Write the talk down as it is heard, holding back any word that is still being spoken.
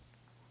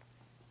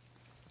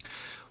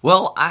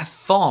Well, I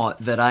thought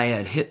that I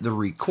had hit the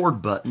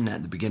record button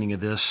at the beginning of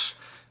this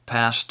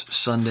past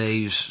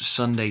Sunday's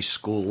Sunday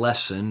school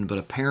lesson, but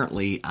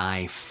apparently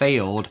I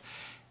failed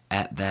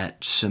at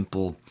that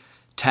simple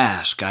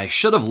task. I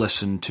should have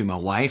listened to my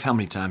wife. How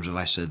many times have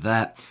I said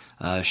that?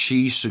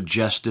 She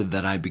suggested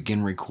that I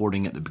begin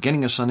recording at the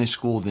beginning of Sunday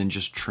school, then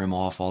just trim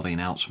off all the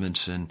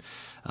announcements and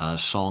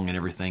song and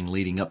everything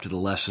leading up to the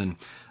lesson,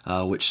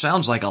 which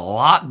sounds like a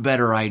lot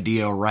better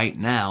idea right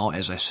now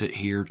as I sit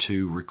here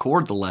to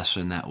record the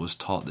lesson that was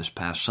taught this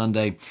past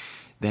Sunday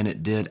than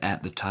it did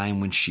at the time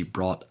when she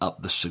brought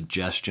up the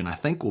suggestion. I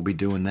think we'll be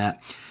doing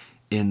that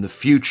in the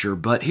future.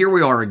 But here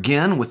we are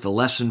again with the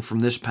lesson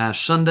from this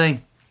past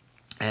Sunday,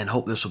 and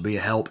hope this will be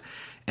a help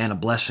and a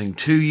blessing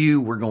to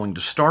you. We're going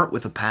to start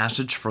with a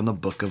passage from the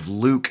book of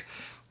Luke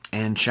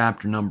and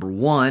chapter number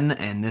 1,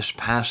 and this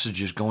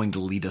passage is going to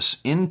lead us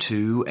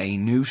into a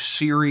new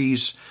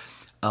series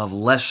of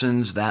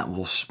lessons that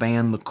will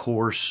span the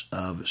course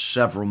of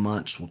several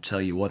months. We'll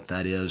tell you what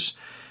that is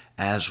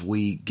as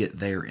we get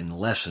there in the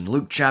lesson.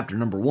 Luke chapter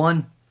number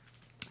 1,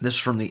 this is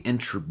from the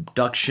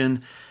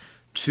introduction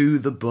to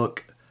the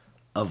book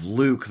of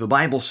Luke. The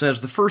Bible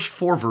says, the first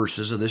 4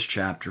 verses of this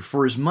chapter,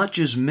 "For as much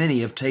as many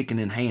have taken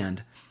in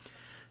hand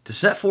to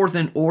set forth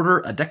in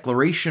order a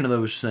declaration of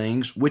those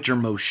things which are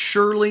most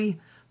surely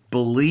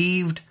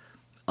believed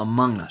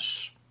among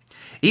us,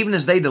 even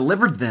as they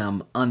delivered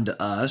them unto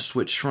us,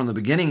 which from the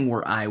beginning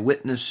were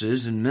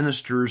eyewitnesses and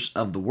ministers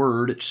of the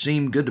word, it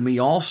seemed good to me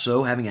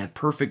also, having had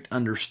perfect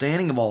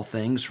understanding of all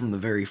things from the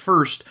very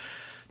first,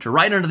 to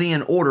write unto thee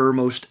in order,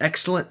 most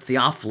excellent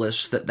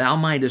Theophilus, that thou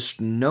mightest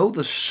know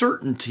the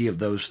certainty of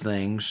those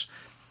things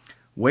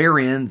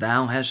wherein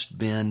thou hast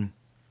been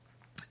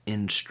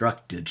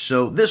instructed."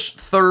 So this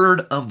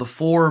third of the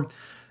 4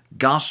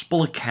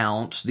 gospel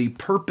accounts, the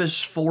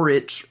purpose for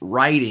its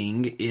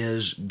writing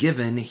is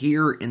given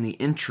here in the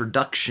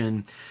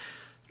introduction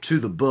to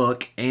the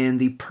book, and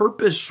the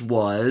purpose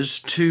was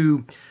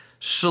to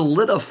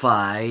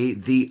solidify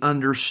the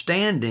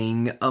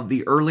understanding of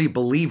the early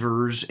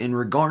believers in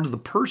regard to the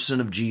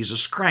person of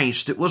Jesus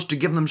Christ. It was to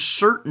give them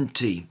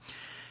certainty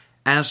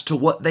as to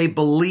what they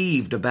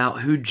believed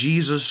about who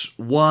Jesus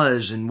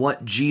was and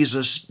what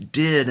Jesus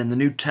did in the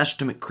New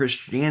Testament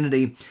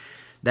Christianity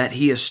that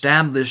he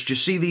established. You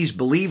see, these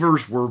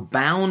believers were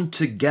bound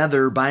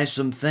together by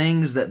some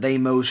things that they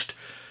most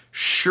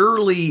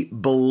surely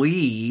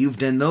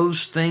believed, and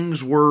those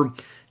things were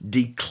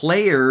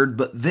declared,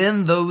 but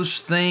then those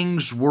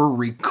things were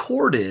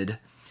recorded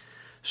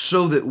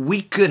so that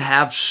we could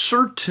have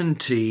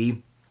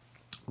certainty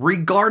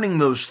regarding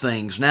those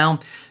things. Now,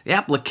 the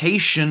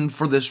application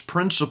for this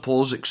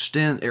principle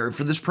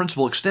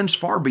extends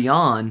far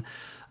beyond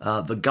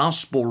the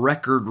gospel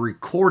record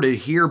recorded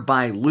here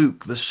by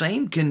Luke. The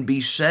same can be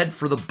said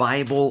for the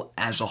Bible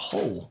as a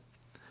whole.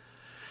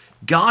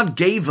 God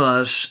gave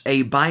us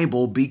a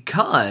Bible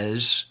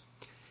because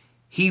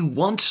he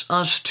wants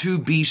us to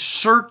be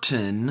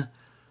certain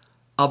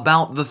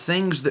about the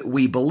things that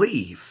we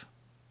believe.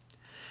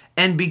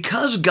 And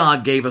because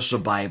God gave us a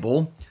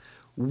Bible,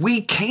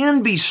 we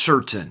can be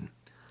certain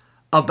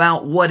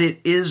about what it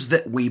is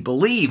that we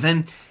believe.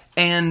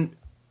 And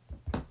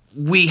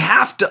we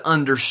have to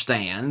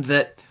understand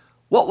that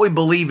what we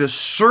believe is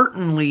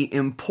certainly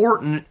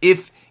important.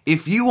 If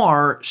you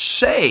are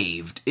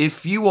saved,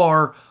 if you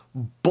are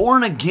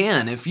born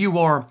again, if you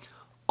are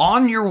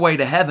on your way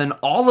to heaven,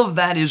 all of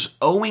that is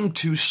owing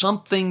to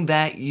something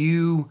that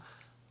you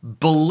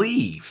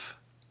believe.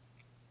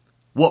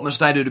 What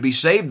must I do to be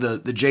saved?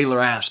 The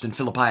jailer asked in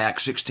Philippi,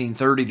 Acts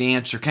 16:30. The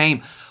answer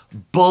came,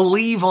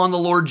 believe on the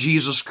Lord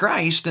Jesus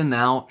Christ, and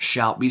thou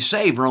shalt be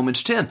saved.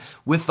 Romans 10,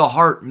 with the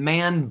heart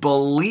man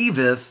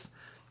believeth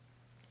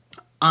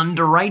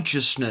unto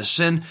righteousness.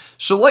 And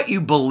so what you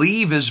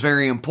believe is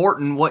very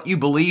important. What you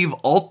believe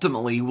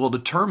ultimately will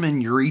determine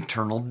your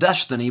eternal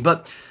destiny.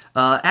 But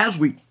as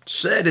we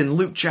said in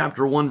Luke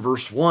chapter 1,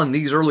 verse 1,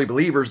 these early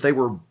believers, they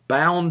were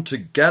bound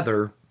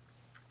together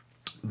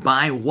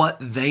by what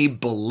they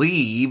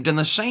believed. And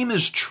the same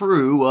is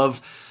true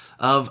of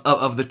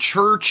the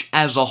church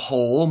as a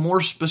whole,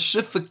 more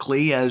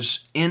specifically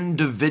as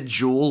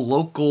individual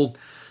local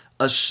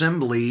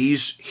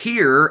assemblies.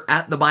 Here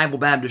at the Bible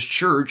Baptist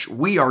Church,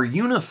 we are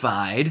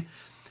unified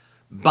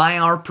by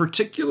our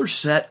particular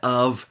set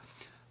of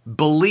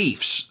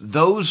beliefs.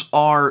 Those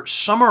are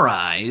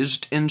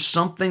summarized in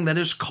something that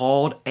is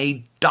called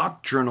a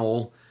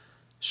doctrinal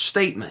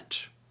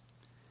statement.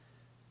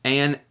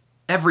 And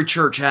every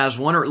church has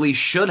one, or at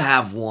least should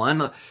have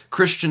one. A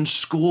Christian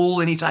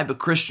school, any type of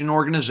Christian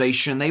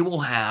organization, they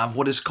will have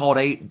what is called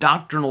a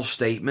doctrinal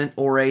statement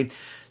or a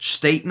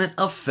statement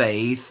of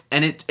faith,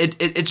 and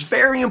it's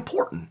very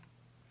important.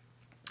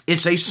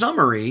 It's a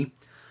summary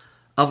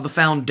of the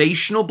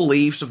foundational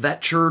beliefs of that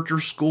church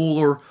or school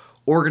or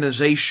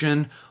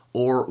organization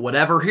or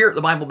whatever. Here at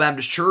the Bible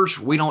Baptist Church,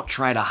 we don't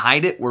try to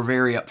hide it. We're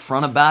very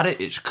upfront about it.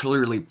 It's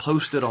clearly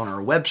posted on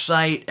our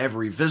website.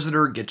 Every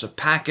visitor gets a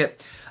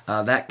packet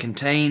that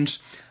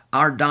contains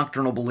our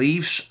doctrinal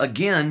beliefs.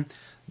 Again,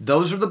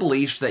 Those are the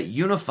beliefs that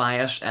unify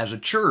us as a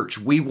church.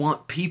 We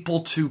want people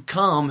to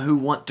come who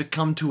want to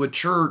come to a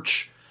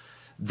church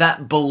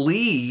that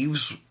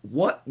believes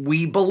what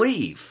we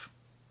believe.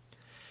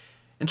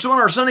 And so in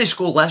our Sunday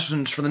school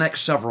lessons for the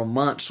next several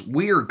months,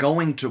 we are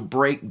going to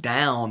break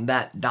down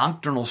that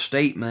doctrinal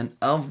statement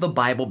of the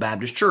Bible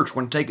Baptist Church.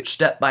 We're going to take it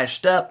step by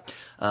step,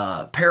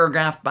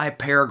 paragraph by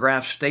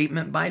paragraph,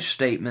 statement by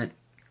statement.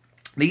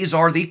 These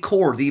are the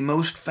core, the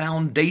most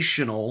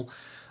foundational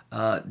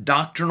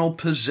doctrinal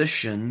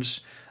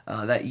positions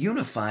that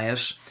unify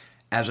us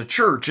as a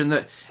church. And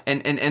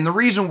the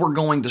reason we're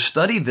going to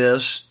study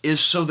this is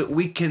so that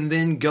we can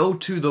then go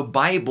to the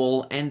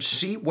Bible and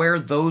see where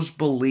those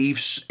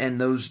beliefs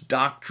and those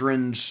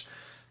doctrines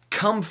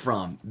come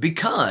from.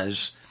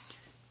 Because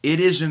it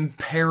is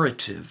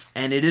imperative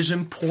and it is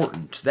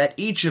important that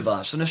each of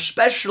us, and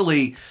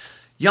especially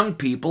young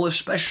people,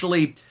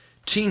 especially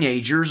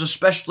teenagers,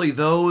 especially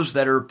those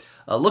that are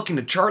looking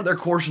to chart their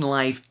course in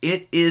life,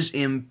 it is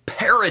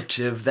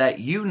imperative that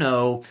you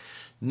know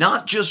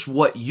not just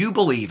what you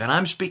believe, and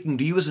I'm speaking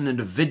to you as an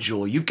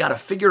individual. You've got to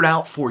figure it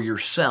out for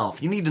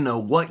yourself. You need to know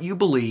what you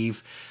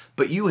believe,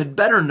 but you had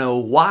better know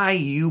why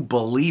you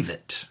believe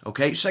it.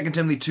 Okay, 2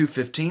 Timothy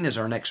 2:15 is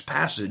our next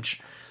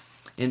passage.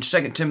 In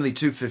 2 Timothy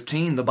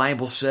 2:15, the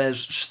Bible says,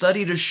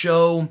 "Study to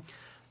show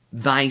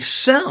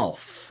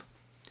thyself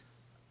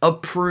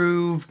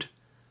approved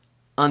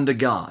unto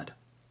God,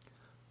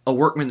 a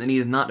workman that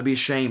needeth not to be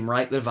ashamed,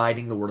 rightly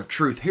dividing the word of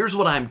truth." Here's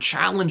what I'm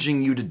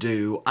challenging you to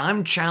do.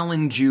 I'm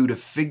challenging you to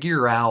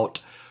figure out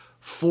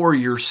for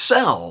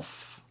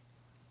yourself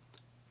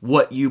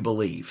what you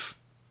believe.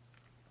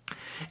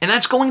 And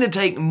that's going to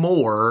take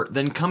more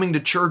than coming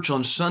to church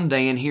on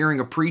Sunday and hearing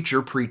a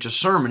preacher preach a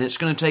sermon. It's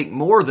going to take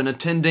more than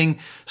attending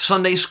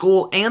Sunday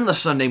school and the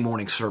Sunday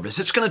morning service.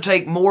 It's going to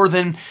take more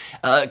than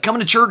coming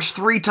to church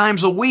 3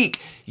 times a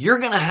week. You're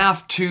going to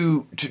have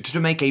to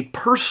make a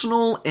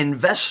personal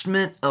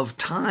investment of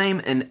time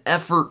and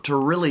effort to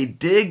really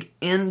dig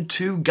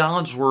into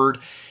God's Word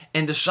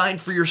and decide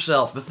for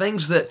yourself the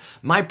things that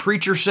my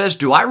preacher says.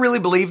 Do I really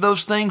believe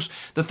those things?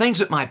 The things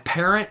that my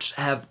parents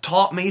have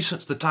taught me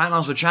since the time I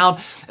was a child,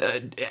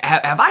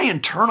 have I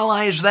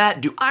internalized that?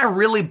 Do I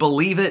really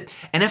believe it?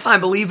 And if I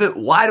believe it,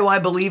 why do I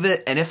believe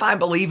it? And if I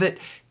believe it,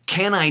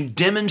 can I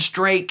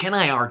demonstrate? Can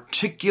I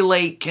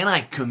articulate? Can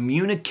I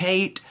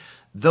communicate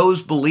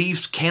those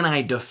beliefs? Can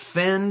I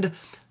defend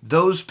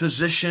those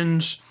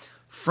positions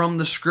from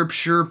the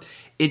Scripture?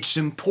 It's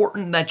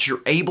important that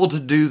you're able to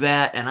do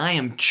that, and I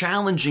am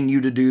challenging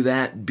you to do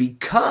that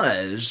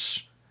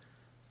because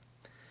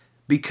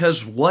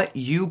what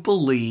you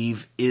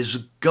believe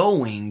is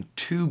going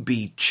to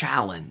be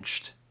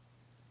challenged.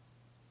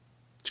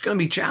 It's going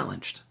to be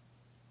challenged.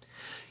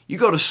 You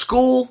go to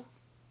school,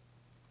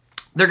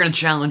 they're going to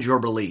challenge your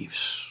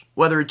beliefs.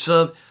 Whether it's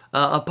a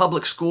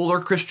public school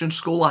or Christian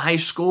school, a high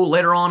school,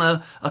 later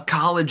on a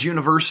college,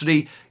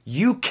 university,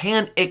 you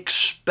can't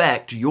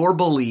expect your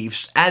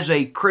beliefs as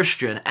a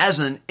Christian, as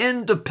an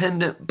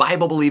independent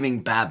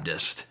Bible-believing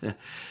Baptist.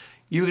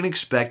 You can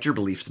expect your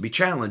beliefs to be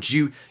challenged.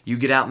 You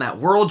get out in that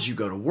world, you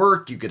go to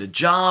work, you get a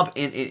job,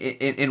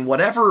 in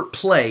whatever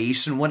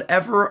place, in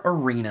whatever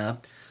arena,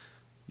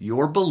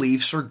 your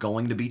beliefs are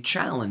going to be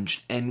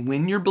challenged. And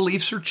when your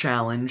beliefs are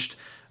challenged,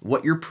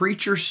 what your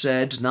preacher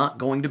said is not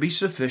going to be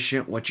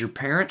sufficient. What your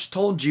parents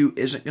told you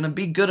isn't going to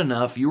be good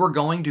enough. You are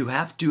going to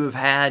have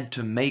had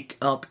to make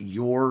up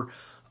your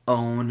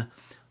own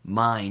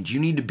mind.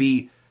 You need to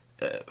be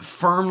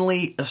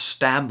firmly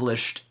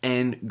established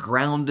and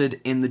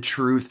grounded in the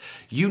truth.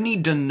 You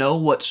need to know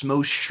what's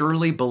most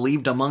surely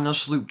believed among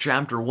us, Luke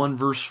chapter 1,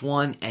 verse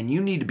 1, and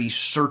you need to be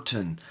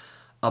certain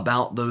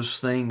about those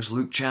things,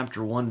 Luke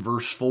chapter 1,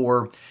 verse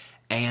 4.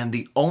 And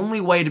the only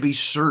way to be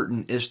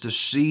certain is to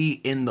see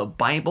in the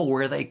Bible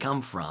where they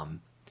come from,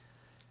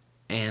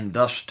 and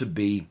thus to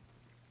be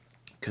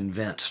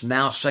convinced.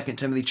 Now, 2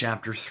 Timothy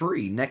chapter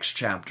 3, next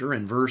chapter,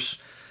 in verse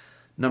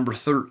number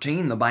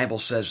 13, the Bible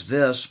says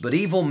this, "But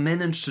evil men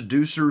and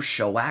seducers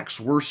shall wax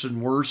worse and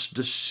worse,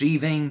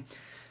 deceiving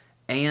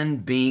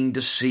and being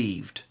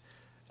deceived."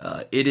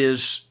 It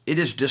is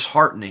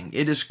disheartening.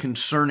 It is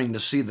concerning to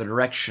see the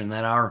direction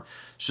that our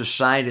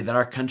society, that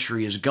our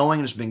country is going,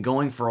 and has been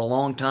going for a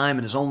long time,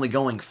 and is only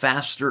going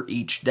faster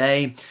each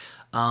day.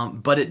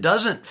 But it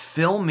doesn't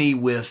fill me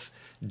with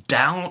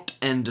doubt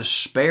and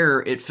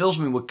despair. It fills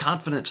me with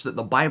confidence that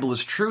the Bible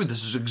is true.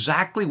 This is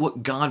exactly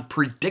what God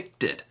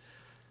predicted.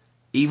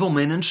 Evil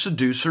men and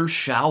seducers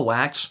shall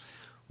wax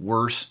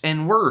worse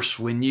and worse.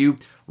 When you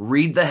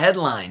read the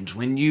headlines,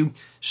 when you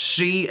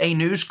see a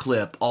news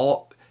clip,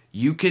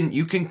 you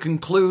can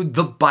conclude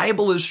the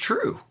Bible is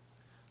true.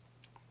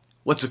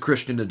 What's a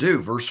Christian to do?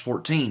 Verse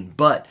 14,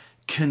 "But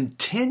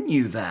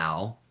continue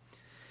thou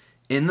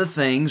in the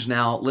things,"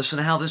 now listen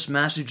to how this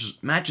matches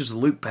the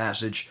Luke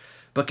passage,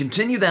 "but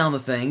continue thou in the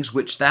things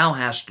which thou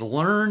hast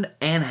learned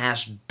and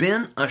hast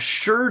been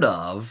assured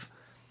of,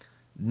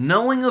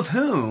 knowing of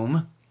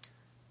whom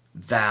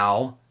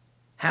thou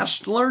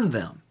hast learned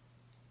them."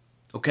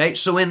 Okay,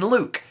 so in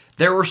Luke,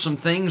 There were some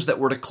things that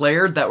were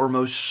declared that were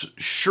most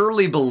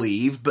surely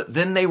believed, but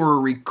then they were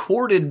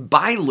recorded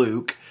by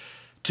Luke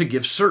to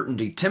give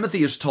certainty.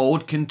 Timothy is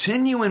told,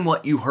 continue in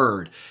what you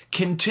heard.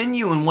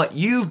 Continue in what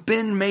you've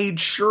been made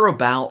sure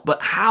about.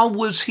 But how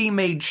was he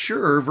made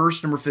sure?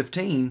 Verse number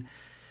 15.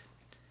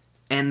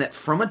 And that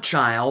from a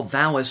child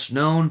thou hast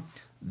known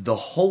the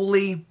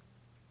holy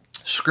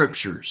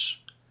Scriptures,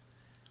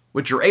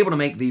 which are able to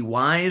make thee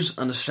wise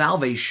unto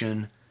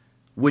salvation,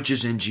 which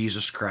is in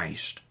Jesus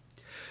Christ.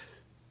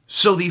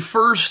 So the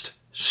first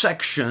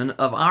section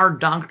of our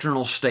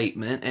doctrinal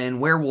statement, and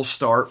where we'll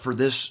start for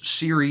this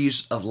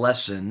series of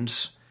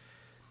lessons,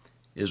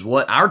 is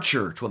what our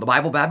church, what the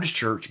Bible Baptist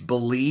Church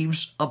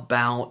believes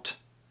about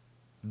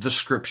the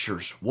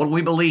Scriptures. What do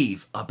we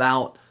believe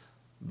about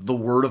the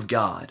Word of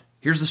God?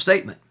 Here's the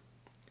statement.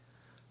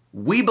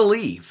 We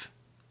believe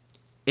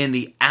in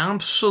the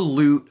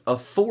absolute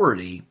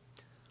authority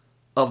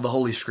of the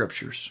Holy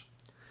Scriptures.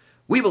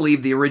 We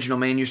believe the original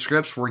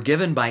manuscripts were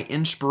given by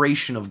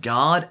inspiration of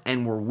God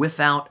and were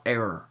without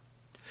error.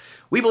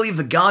 We believe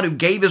the God who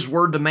gave His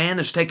Word to man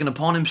has taken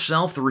upon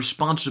Himself the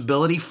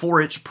responsibility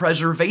for its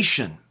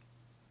preservation.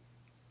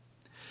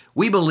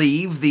 We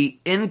believe the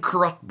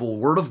incorruptible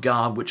Word of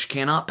God, which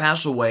cannot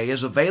pass away,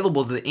 is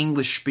available to the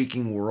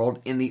English-speaking world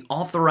in the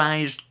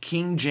authorized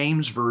King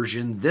James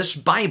Version. This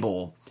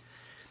Bible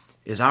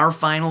is our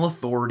final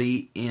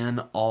authority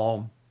in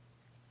all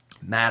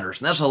matters.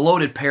 And that's a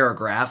loaded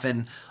paragraph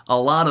and a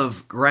lot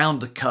of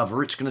ground to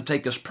cover. It's going to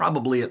take us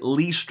probably at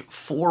least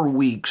 4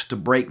 weeks to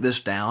break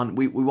this down.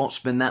 We won't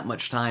spend that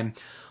much time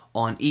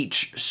on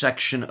each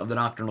section of the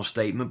doctrinal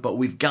statement, but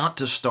we've got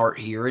to start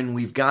here, and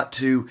we got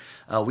to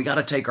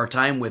take our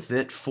time with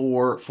it.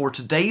 For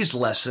today's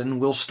lesson,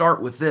 we'll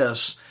start with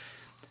this: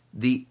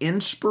 the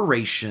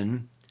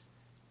inspiration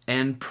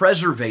and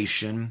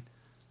preservation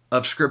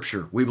of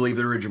Scripture. We believe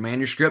the original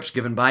manuscripts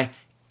given by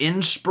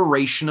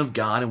inspiration of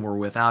God and were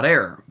without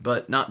error.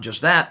 But not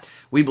just that,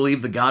 we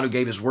believe the God who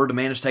gave His Word to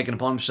man has taken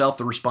upon Himself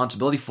the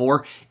responsibility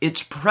for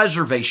its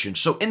preservation.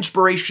 So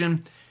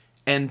inspiration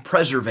and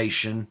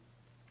preservation,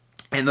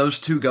 and those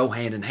two go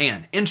hand in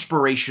hand.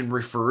 Inspiration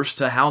refers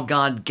to how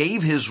God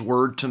gave His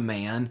Word to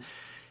man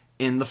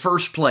in the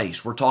first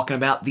place. We're talking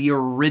about the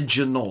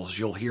originals.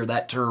 You'll hear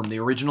that term, the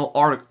original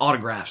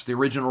autographs, the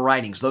original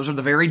writings. Those are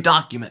the very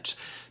documents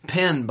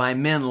penned by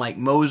men like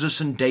Moses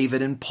and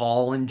David and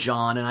Paul and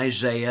John and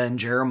Isaiah and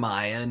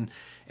Jeremiah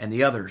and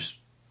the others.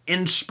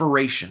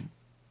 Inspiration.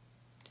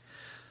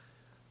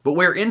 But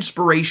where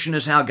inspiration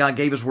is how God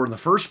gave His Word in the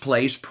first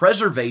place,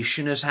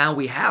 preservation is how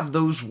we have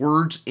those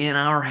words in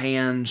our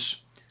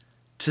hands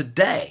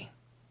today.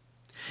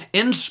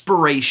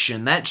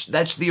 Inspiration,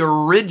 that's the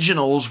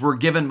originals were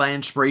given by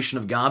inspiration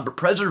of God, but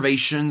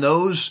preservation,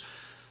 those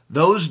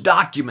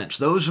documents,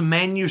 those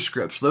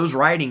manuscripts, those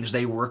writings,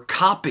 they were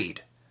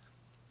copied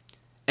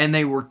and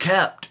they were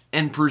kept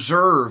and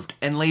preserved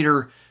and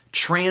later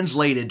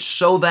translated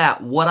so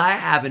that what I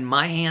have in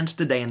my hands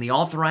today in the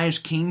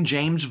authorized King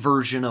James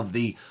Version of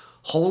the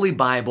Holy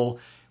Bible,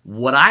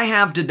 what I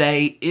have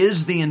today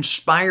is the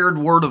inspired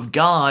Word of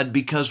God,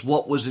 because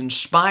what was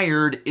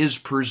inspired is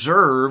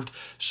preserved.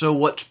 So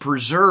what's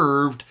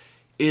preserved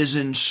is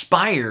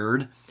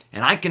inspired,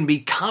 and I can be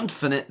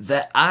confident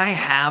that I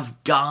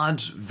have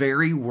God's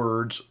very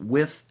words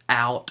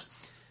without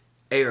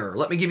error.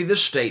 Let me give you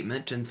this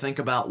statement and think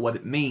about what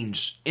it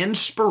means.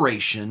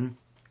 Inspiration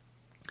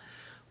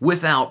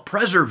without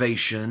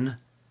preservation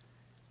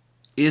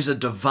is a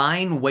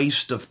divine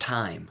waste of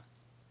time.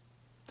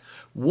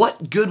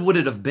 What good would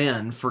it have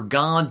been for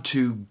God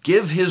to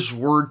give His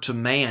Word to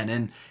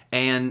man,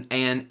 and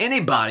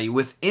anybody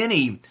with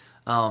any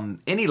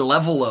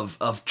level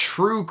of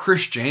true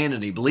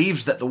Christianity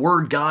believes that the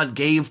Word God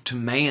gave to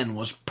man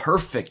was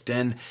perfect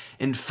and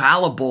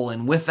infallible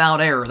and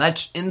without error?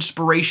 That's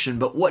inspiration.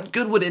 But what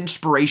good would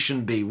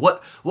inspiration be?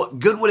 What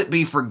good would it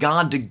be for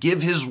God to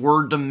give His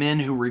Word to men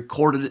who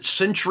recorded it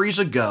centuries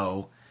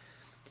ago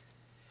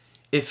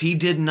if He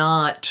did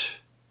not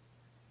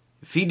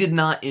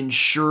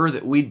ensure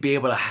that we'd be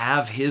able to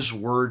have His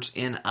words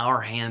in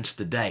our hands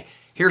today?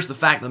 Here's the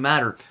fact of the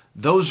matter.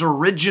 Those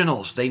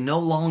originals, they no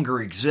longer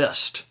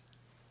exist.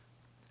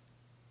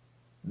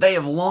 They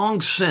have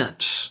long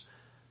since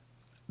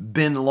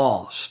been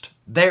lost.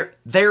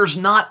 There's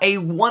not a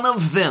one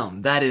of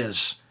them that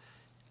is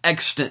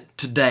extant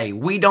today.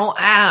 We don't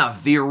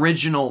have the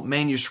original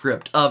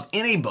manuscript of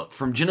any book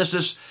from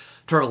Genesis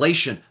to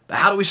Revelation. But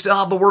how do we still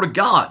have the Word of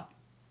God?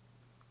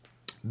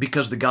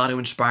 Because the God who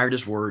inspired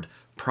His Word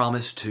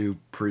promised to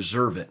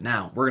preserve it.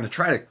 Now, we're going to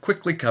try to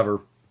quickly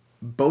cover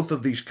both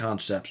of these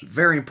concepts,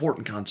 very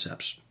important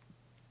concepts,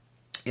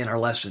 in our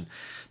lesson.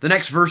 The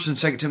next verse in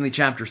 2 Timothy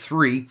chapter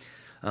 3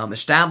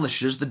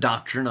 establishes the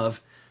doctrine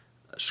of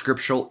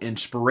scriptural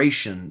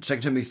inspiration.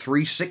 2 Timothy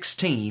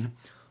 3:16,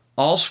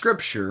 all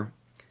Scripture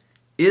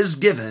is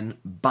given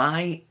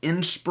by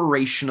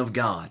inspiration of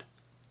God.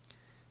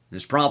 It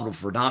is profitable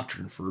for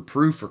doctrine, for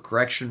reproof, for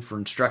correction, for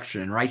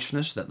instruction in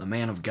righteousness, that the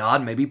man of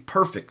God may be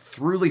perfect,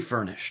 thoroughly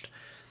furnished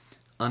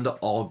unto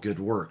all good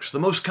works. The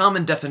most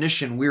common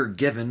definition we're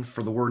given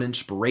for the word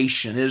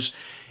inspiration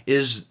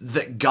is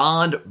that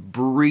God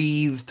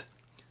breathed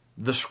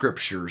the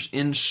Scriptures,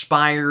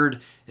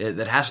 inspired,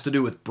 that has to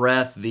do with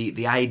breath,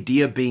 the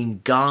idea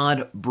being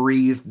God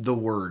breathed the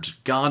words.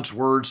 God's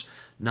words,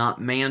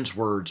 not man's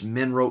words.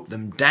 Men wrote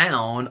them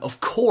down, of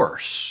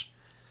course,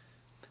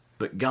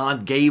 but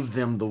God gave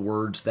them the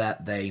words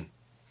that they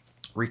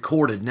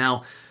recorded.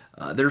 Now,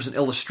 there's an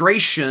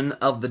illustration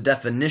of the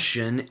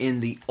definition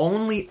in the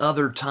only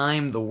other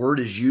time the word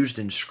is used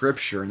in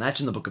Scripture, and that's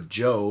in the book of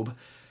Job,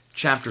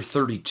 chapter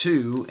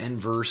 32 and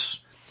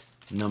verse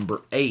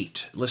number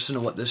 8. Listen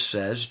to what this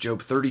says,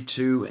 Job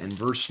 32 and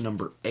verse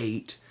number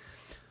 8.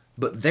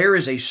 But there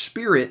is a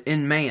spirit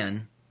in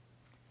man,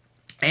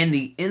 and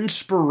the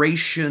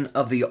inspiration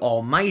of the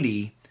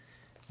Almighty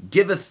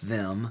giveth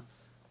them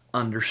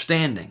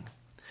understanding.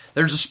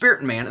 There's a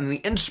spirit in man, and the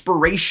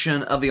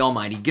inspiration of the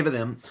Almighty giveth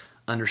them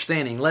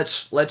understanding.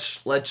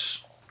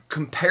 Let's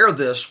compare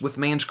this with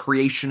man's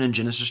creation in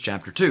Genesis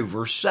chapter 2,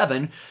 verse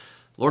 7.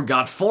 Lord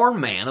God formed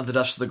man of the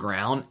dust of the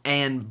ground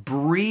and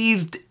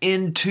breathed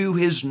into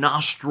his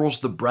nostrils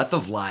the breath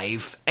of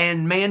life,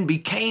 and man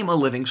became a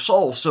living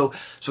soul. So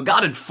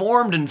God had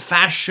formed and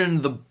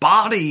fashioned the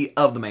body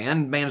of the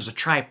man. Man is a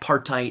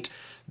tripartite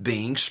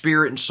being,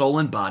 spirit and soul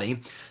and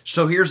body.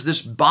 So here's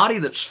this body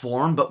that's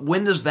formed, but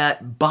when does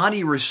that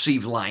body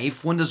receive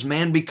life? When does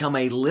man become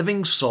a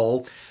living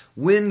soul?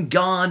 When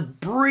God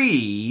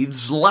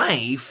breathes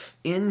life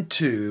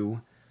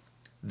into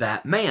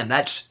that man.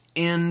 That's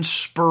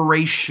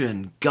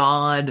inspiration.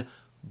 God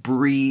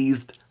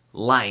breathed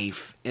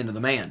life into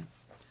the man.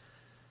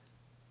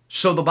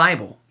 So the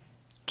Bible,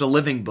 it's a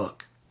living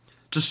book.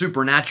 It's a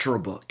supernatural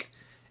book.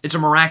 It's a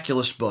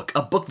miraculous book,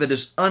 a book that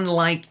is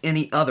unlike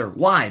any other.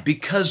 Why?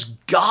 Because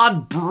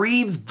God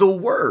breathed the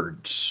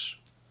words.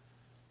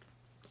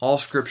 All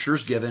Scripture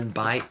is given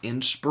by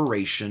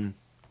inspiration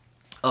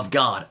of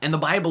God. And the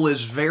Bible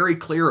is very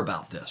clear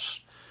about this.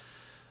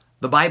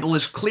 The Bible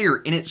is clear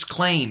in its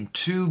claim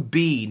to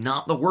be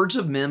not the words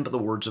of men, but the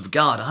words of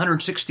God.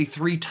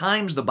 163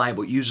 times the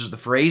Bible uses the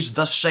phrase,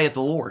 "Thus saith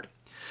the Lord."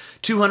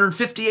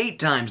 258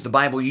 times the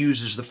Bible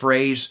uses the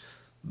phrase,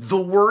 "the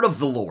word of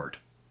the Lord."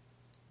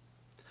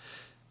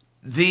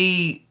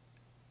 The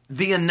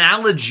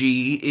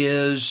analogy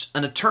is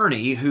an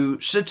attorney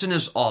who sits in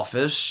his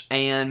office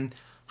and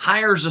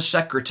hires a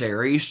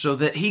secretary so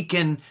that he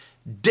can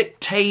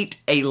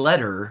dictate a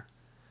letter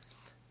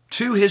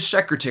to his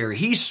secretary.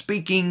 He's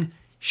speaking,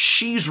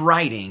 she's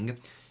writing.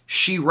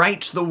 She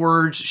writes the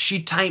words,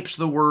 she types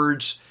the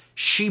words,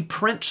 she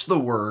prints the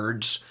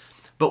words.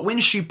 But when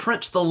she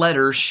prints the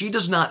letter, she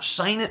does not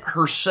sign it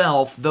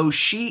herself, though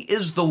she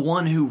is the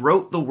one who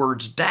wrote the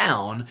words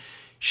down.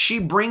 She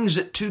brings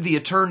it to the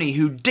attorney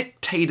who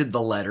dictated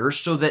the letter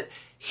so that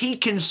he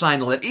can sign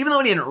the letter. Even though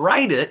he didn't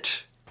write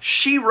it,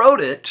 she wrote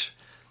it,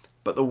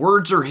 but the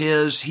words are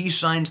his. He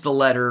signs the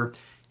letter.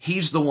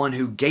 He's the one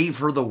who gave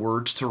her the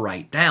words to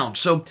write down.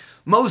 So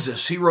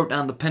Moses, he wrote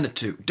down the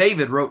Pentateuch.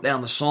 David wrote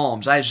down the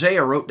Psalms.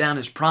 Isaiah wrote down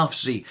his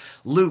prophecy.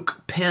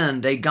 Luke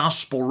penned a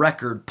gospel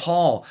record.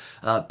 Paul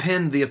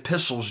penned the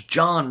epistles.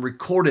 John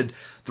recorded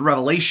the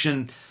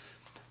Revelation.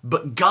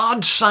 But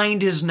God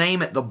signed his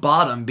name at the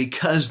bottom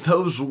because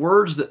those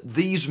words that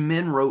these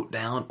men wrote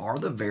down are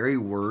the very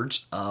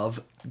words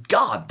of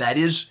God. That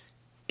is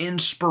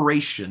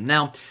inspiration.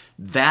 Now,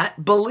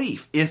 that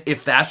belief,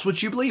 if that's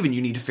what you believe, and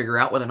you need to figure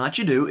out whether or not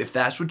you do, if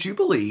that's what you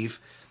believe,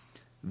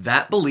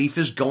 that belief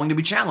is going to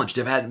be challenged.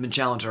 If it hadn't been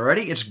challenged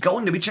already, it's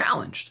going to be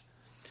challenged.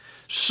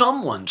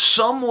 Someone,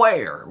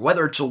 somewhere,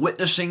 whether it's a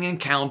witnessing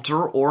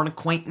encounter or an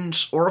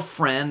acquaintance or a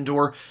friend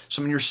or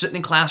someone you're sitting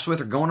in class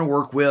with or going to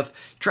work with,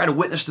 you try to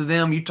witness to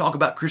them, you talk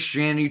about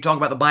Christianity, you talk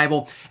about the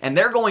Bible, and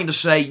they're going to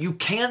say, you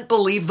can't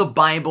believe the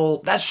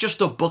Bible, that's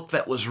just a book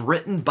that was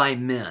written by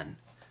men.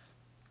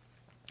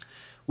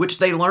 Which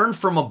they learned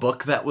from a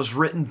book that was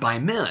written by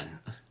men.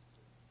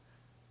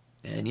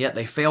 And yet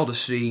they fail to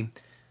see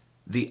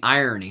the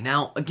irony.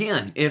 Now,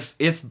 again, if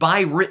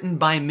by written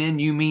by men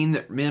you mean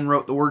that men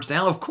wrote the words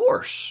down, of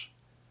course.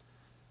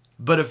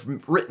 But if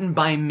written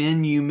by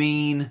men you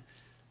mean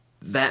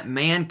that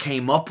man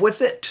came up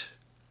with it,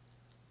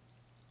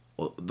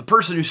 well, the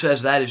person who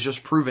says that is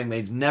just proving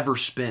they've never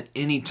spent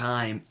any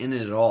time in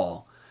it at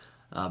all.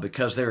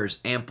 Because there is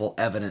ample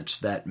evidence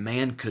that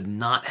man could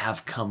not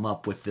have come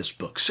up with this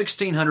book.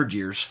 1,600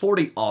 years,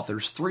 40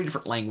 authors, 3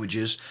 different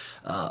languages,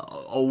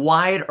 a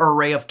wide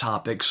array of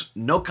topics,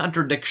 no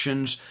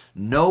contradictions,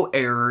 no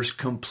errors,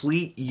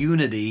 complete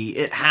unity.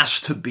 It has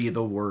to be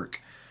the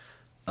work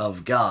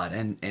of God.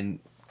 And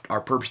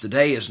our purpose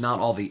today is not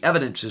all the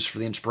evidences for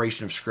the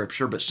inspiration of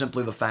Scripture, but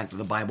simply the fact that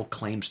the Bible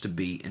claims to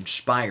be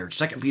inspired.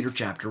 2 Peter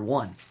chapter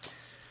 1.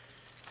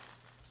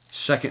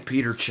 2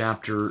 Peter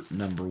chapter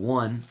number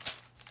 1.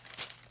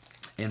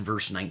 In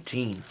verse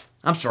 19.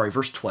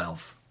 Verse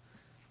 12.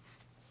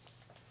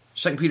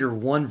 2 Peter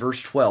 1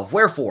 verse 12,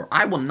 "Wherefore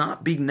I will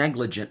not be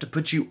negligent to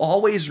put you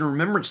always in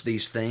remembrance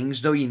these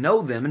things, though ye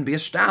know them and be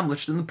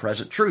established in the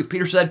present truth."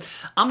 Peter said,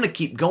 I'm going to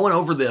keep going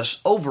over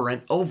this over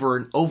and over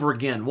and over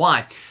again.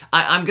 Why?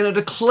 I'm going to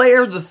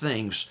declare the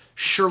things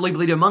surely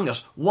believed among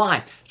us.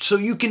 Why? So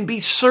you can be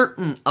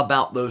certain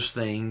about those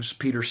things,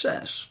 Peter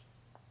says.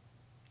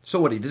 So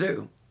what did he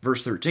do?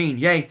 Verse 13,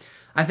 "Yea,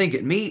 I think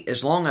it meet,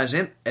 as long as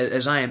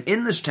I am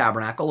in this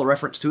tabernacle," a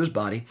reference to his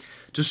body,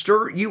 "to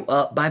stir you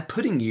up by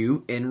putting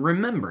you in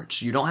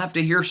remembrance." You don't have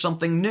to hear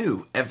something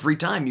new every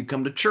time you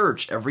come to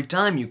church, every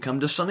time you come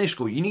to Sunday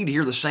school. You need to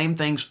hear the same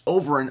things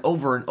over and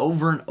over and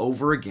over and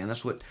over again.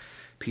 That's what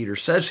Peter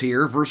says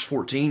here. Verse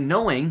 14,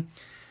 "Knowing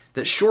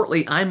that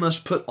shortly I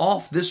must put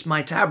off this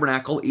my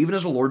tabernacle, even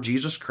as the Lord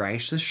Jesus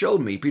Christ has showed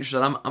me." Peter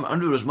said, I'm going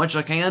to do as much as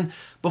I can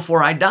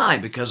before I die,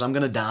 because I'm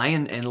going to die,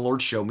 and the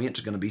Lord showed me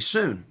it's going to be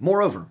soon.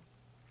 "Moreover,"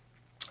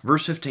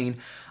 verse 15,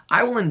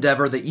 "I will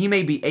endeavor that ye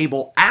may be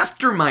able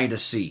after my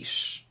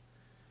decease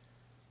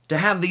to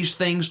have these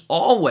things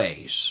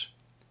always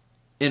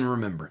in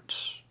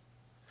remembrance."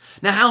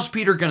 Now, how's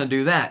Peter going to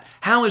do that?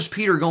 How is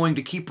Peter going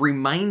to keep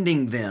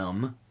reminding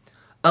them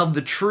of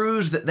the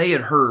truths that they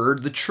had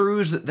heard, the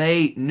truths that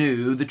they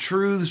knew, the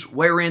truths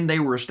wherein they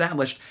were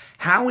established?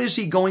 How is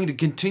he going to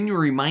continue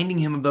reminding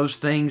him of those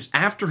things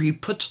after he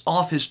puts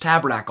off his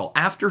tabernacle,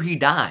 after he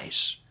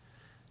dies?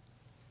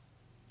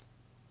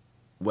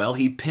 Well,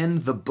 he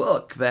penned the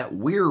book that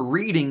we're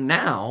reading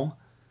now,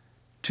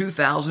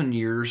 2,000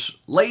 years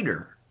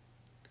later.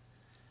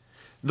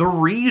 The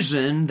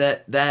reason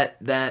that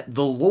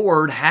the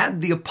Lord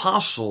had the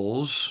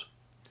apostles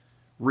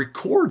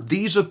record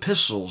these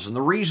epistles, and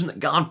the reason that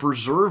God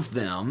preserved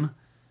them,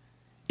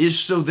 is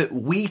so that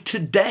we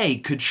today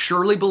could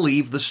surely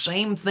believe the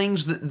same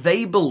things that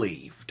they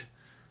believed.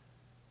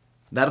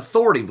 That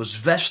authority was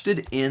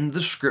vested in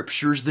the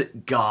scriptures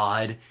that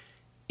God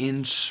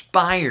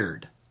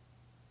inspired.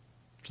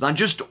 It's not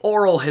just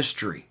oral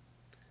history.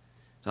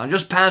 It's not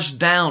just passed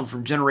down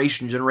from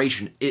generation to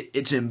generation.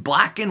 It's in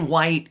black and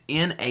white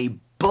in a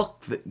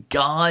book that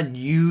God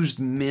used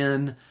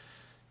men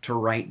to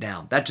write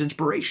down. That's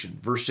inspiration.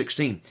 Verse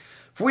 16,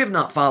 "For we have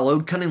not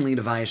followed cunningly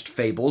devised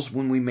fables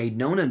when we made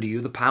known unto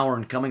you the power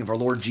and coming of our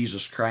Lord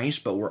Jesus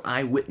Christ, but were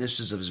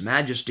eyewitnesses of his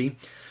majesty.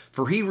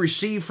 For he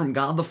received from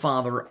God the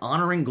Father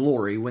honor and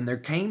glory, when there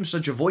came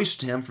such a voice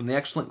to him from the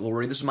excellent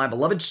glory, This is my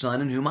beloved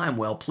Son, in whom I am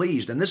well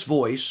pleased. And this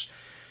voice,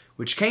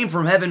 which came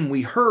from heaven,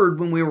 we heard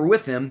when we were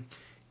with him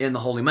in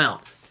the Holy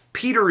Mount."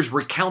 Peter is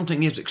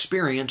recounting his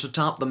experience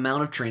atop the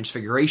Mount of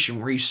Transfiguration,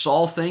 where he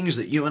saw things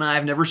that you and I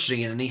have never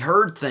seen, and he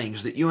heard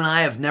things that you and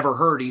I have never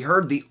heard. He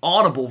heard the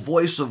audible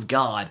voice of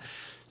God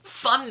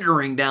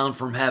thundering down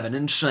from heaven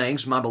and saying,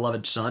 "This is my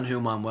beloved Son,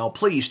 whom I'm well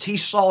pleased." He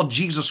saw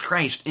Jesus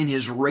Christ in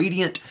his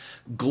radiant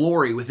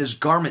glory, with his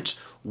garments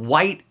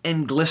white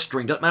and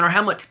glistering. Doesn't matter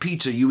how much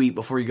pizza you eat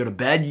before you go to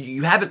bed,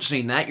 you haven't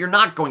seen that. You're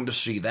not going to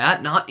see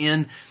that, not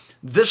in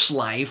this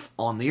life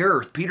on the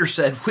earth. Peter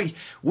said,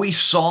 we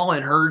saw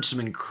and heard some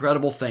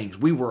incredible things.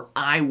 We were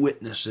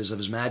eyewitnesses of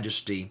his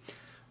majesty.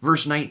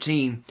 Verse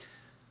 19,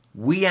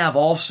 "We have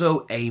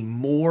also a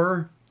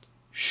more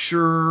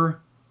sure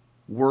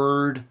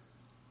word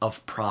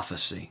of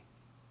prophecy."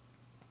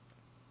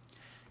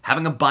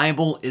 Having a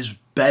Bible is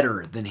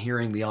better than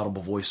hearing the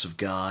audible voice of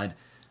God.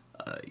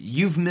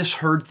 You've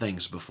misheard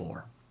things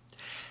before.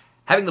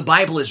 Having the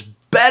Bible is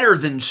better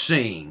than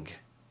seeing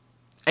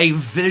a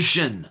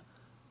vision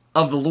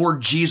of the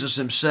Lord Jesus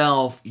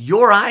himself.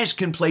 Your eyes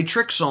can play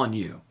tricks on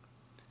you.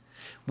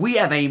 We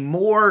have a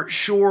more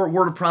sure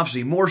word of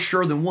prophecy. More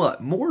sure than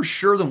what? More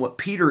sure than what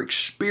Peter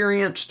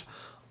experienced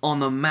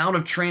on the Mount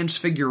of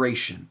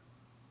Transfiguration.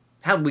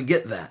 How did we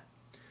get that?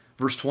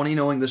 Verse 20,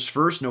 "Knowing this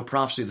first, no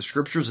prophecy of the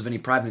Scriptures of any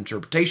private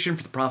interpretation,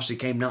 for the prophecy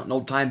came not in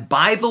old time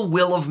by the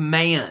will of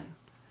man."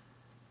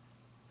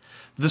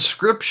 The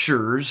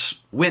Scriptures,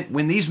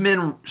 when these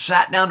men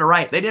sat down to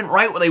write, they didn't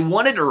write what they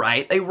wanted to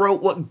write. They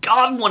wrote what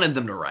God wanted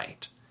them to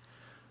write.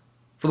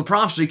 "For the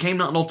prophecy came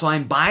not in old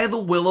time by the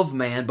will of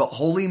man, but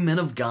holy men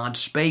of God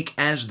spake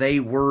as they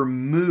were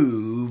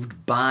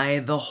moved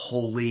by the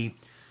Holy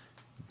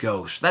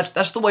Ghost."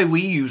 That's the way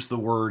we use the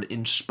word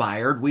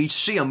inspired. We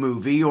see a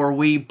movie, or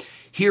we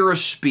hear a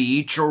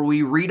speech, or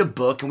we read a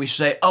book, and we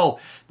say, "Oh,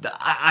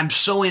 I'm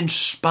so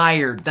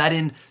inspired. That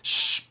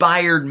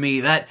inspired me.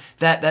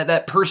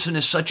 That person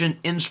is such an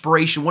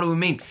inspiration." What do we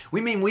mean?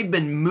 We mean we've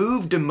been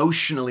moved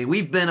emotionally.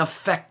 We've been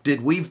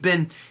affected. We've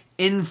been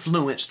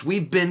influenced.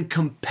 We've been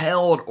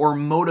compelled or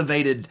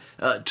motivated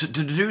to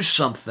do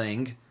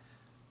something.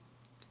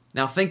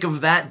 Now think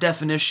of that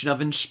definition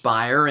of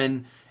inspire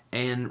and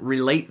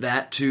relate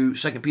that to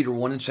 2 Peter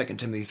 1 and 2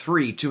 Timothy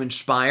 3. To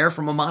inspire,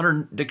 from a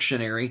modern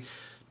dictionary,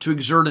 to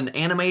exert an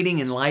animating,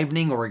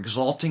 enlivening, or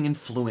exalting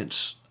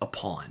influence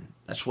upon.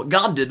 That's what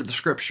God did to the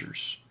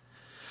Scriptures.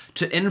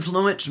 To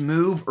influence,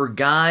 move, or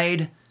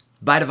guide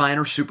by divine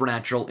or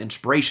supernatural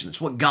inspiration.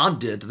 That's what God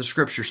did to the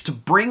Scriptures. To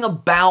bring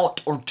about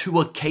or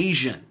to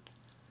occasion.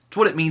 That's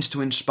what it means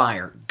to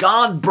inspire.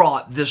 God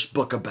brought this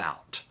book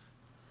about.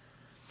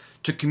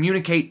 to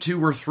communicate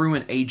to or through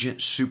an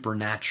agent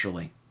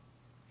supernaturally.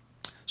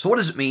 So what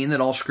does it mean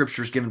that all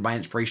Scripture is given by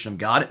inspiration of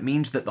God? It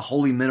means that the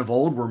holy men of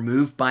old were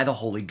moved by the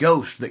Holy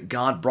Ghost, that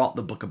God brought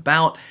the book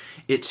about.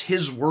 It's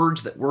His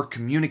words that were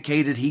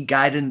communicated. He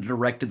guided and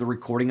directed the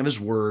recording of His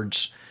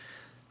words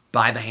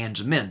by the hands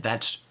of men.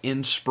 That's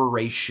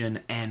inspiration,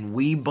 and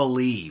we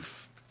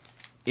believe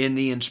in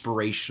the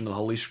inspiration of the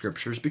Holy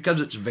Scriptures because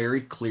it's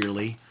very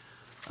clearly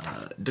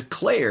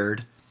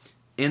declared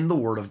in the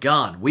Word of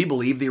God. We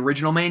believe the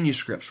original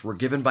manuscripts were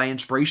given by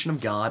inspiration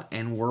of God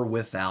and were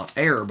without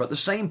error. But the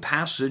same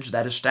passage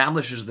that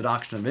establishes the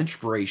doctrine of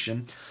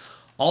inspiration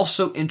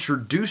also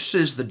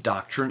introduces the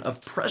doctrine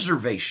of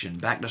preservation.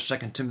 Back to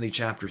 2 Timothy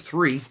chapter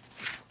 3.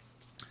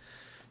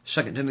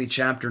 2 Timothy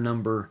chapter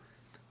number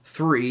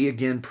 3,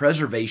 again,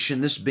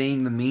 preservation, this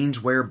being the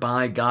means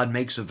whereby God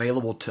makes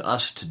available to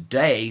us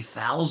today,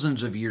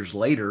 thousands of years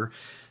later,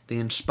 the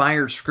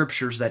inspired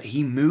Scriptures that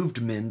He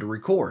moved men to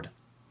record.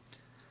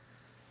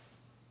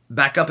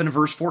 Back up in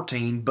verse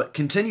 14, but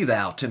continue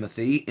thou,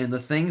 Timothy, in the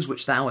things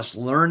which thou hast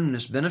learned and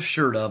hast been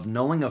assured of,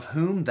 knowing of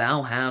whom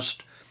thou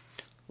hast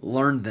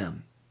learned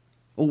them.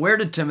 Well, where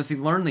did Timothy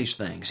learn these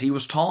things? He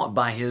was taught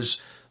by his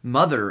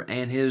mother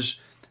and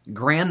his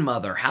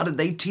grandmother. How did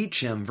they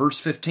teach him? Verse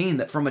 15,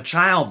 that from a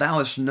child thou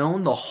hast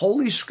known the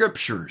Holy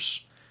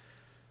Scriptures,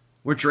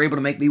 which are able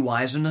to make thee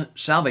wise unto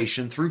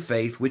salvation through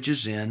faith, which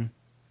is in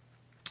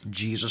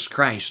Jesus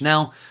Christ.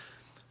 Now,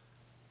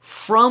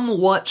 from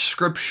what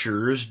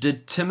Scriptures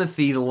did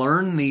Timothy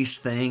learn these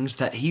things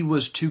that he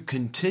was to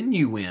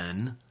continue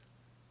in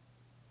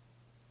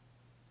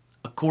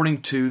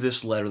according to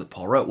this letter that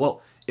Paul wrote?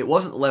 Well, it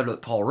wasn't the letter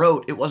that Paul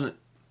wrote. It wasn't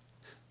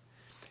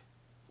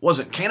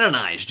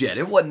canonized yet.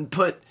 It wasn't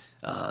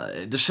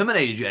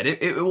disseminated yet.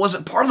 It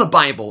wasn't part of the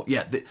Bible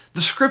yet.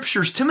 The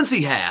Scriptures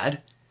Timothy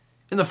had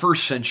in the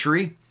first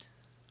century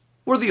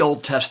were the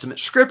Old Testament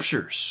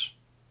Scriptures,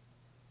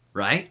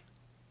 right?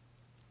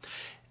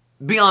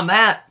 Beyond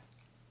that,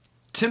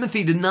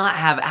 Timothy did not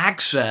have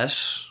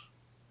access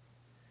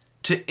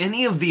to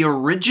any of the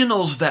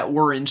originals that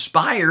were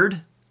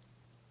inspired.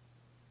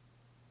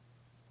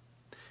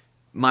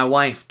 My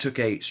wife took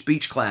a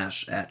speech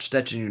class at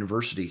Stetson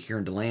University here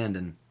in DeLand,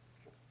 and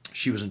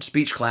she was in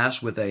speech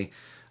class with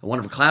one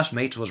of her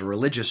classmates was a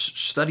religious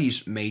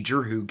studies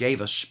major who gave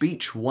a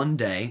speech one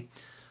day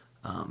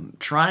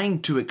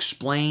trying to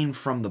explain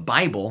from the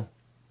Bible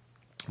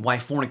why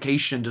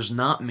fornication does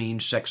not mean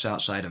sex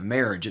outside of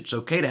marriage. It's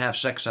okay to have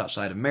sex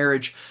outside of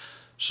marriage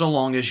so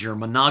long as you're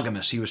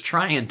monogamous. He was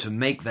trying to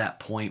make that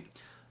point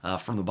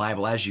from the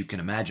Bible. As you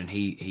can imagine,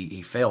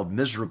 he failed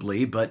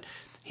miserably, but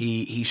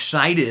he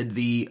cited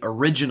the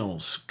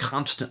originals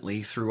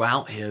constantly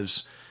throughout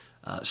his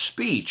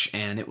speech,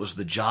 and it was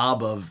the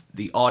job of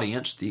the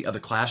audience, the other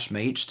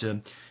classmates,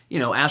 to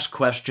ask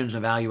questions,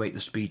 evaluate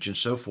the speech, and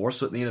so forth.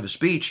 So at the end of the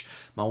speech,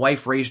 my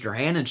wife raised her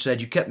hand and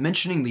said, "You kept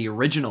mentioning the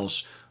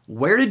originals.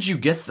 Where did you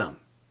get them?"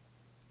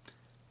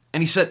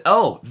 And he said,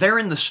 "Oh, they're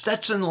in the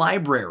Stetson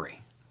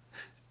Library."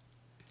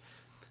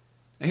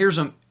 Now here's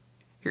a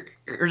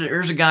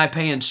guy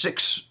paying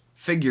six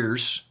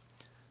figures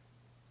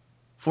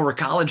for a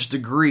college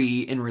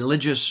degree in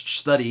religious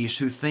studies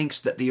who thinks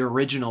that the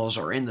originals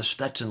are in the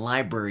Stetson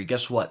Library.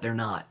 Guess what? They're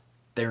not.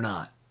 They're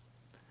not.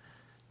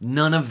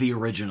 None of the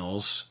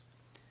originals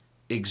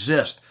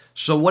exist.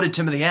 So what did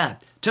Timothy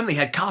have? Timothy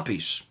had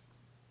copies.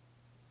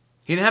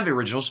 He didn't have the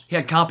originals. He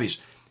had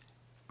copies.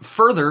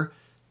 Further,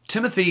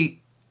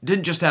 Timothy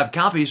didn't just have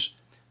copies.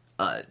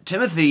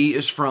 Timothy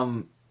is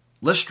from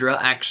Lystra,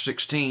 Acts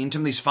 16.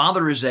 Timothy's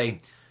father is a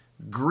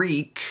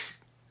Greek.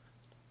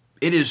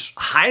 It is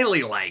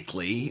highly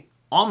likely,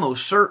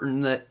 almost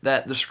certain,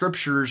 that the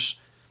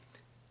Scriptures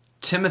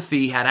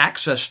Timothy had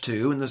access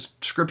to and the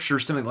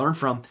Scriptures Timothy learned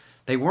from,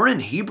 they weren't in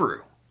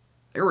Hebrew.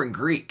 They were in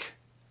Greek.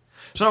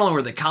 So not only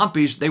were they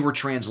copies, they were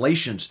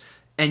translations.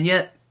 And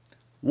yet,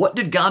 what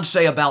did God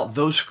say about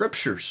those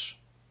Scriptures?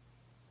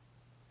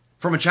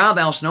 From a child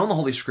thou hast known the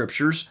Holy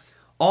Scriptures.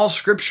 All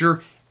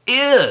Scripture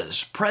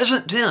is,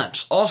 present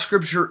tense, all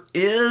Scripture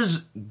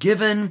is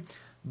given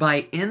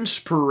by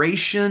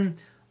inspiration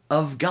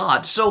of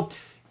God. So,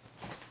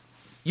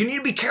 you need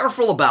to be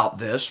careful about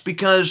this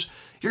because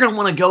you're going to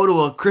want to go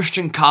to a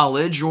Christian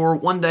college, or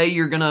one day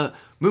you're going to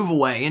move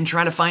away and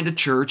try to find a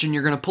church and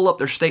you're going to pull up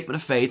their statement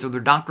of faith or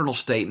their doctrinal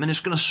statement.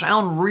 It's going to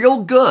sound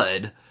real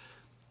good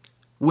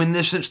when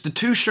this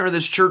institution or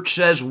this church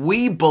says,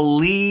 we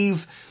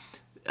believe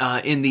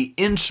in the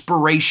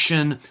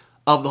inspiration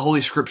of the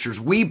Holy Scriptures.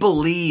 We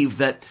believe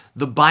that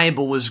the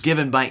Bible was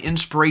given by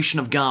inspiration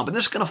of God. But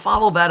this is going to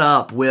follow that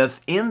up with,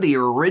 in the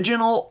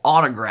original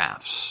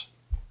autographs.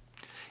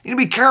 You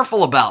need to be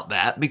careful about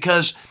that,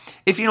 because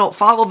if you don't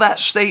follow that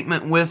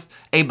statement with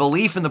a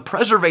belief in the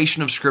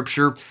preservation of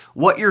Scripture,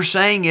 what you're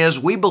saying is,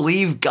 we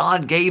believe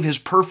God gave His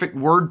perfect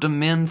word to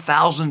men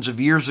thousands of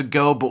years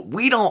ago, but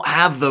we don't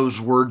have those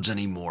words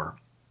anymore.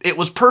 It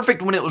was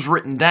perfect when it was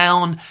written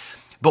down,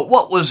 but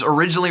what was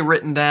originally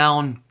written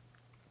down,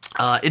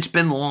 it's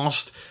been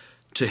lost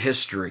to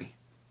history.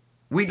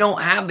 We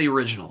don't have the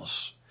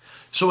originals.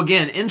 So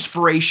again,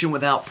 inspiration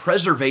without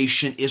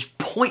preservation is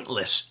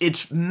pointless.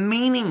 It's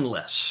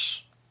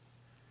meaningless.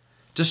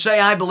 To say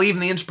I believe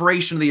in the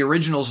inspiration of the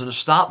originals and to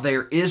stop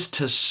there is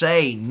to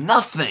say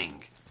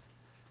nothing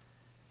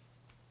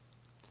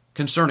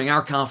concerning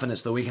our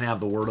confidence that we can have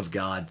the Word of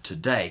God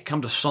today.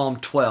 Come to Psalm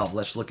 12.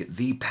 Let's look at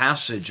the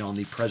passage on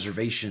the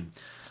preservation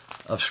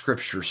of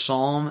Scripture.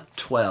 Psalm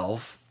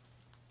 12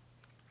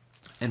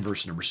 and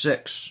verse number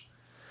 6.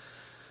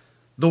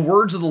 The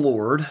words of the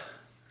Lord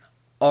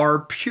are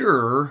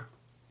pure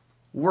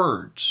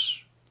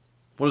words.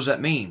 What does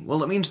that mean?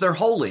 Well, it means they're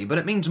holy, but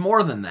it means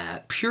more than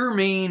that. Pure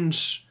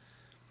means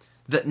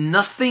that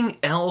nothing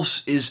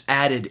else is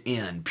added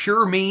in.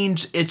 Pure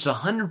means it's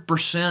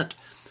 100%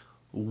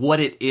 what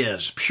it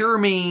is. Pure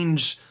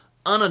means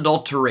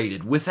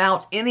unadulterated,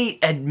 without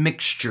any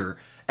admixture.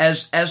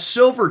 As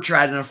silver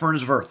tried in a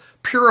furnace of earth,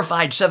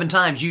 purified 7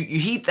 times. You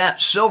heat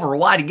that silver.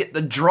 Why? To get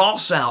the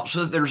dross out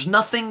so that there's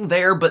nothing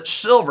there but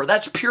silver.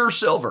 That's pure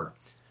silver.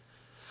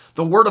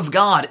 The Word of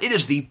God, it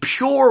is the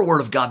pure Word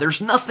of God. There's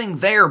nothing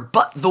there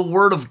but the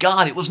Word of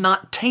God. It was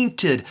not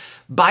tainted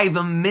by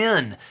the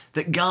men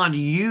that God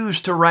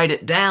used to write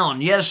it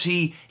down. Yes,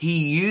 He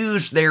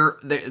used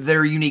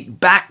their unique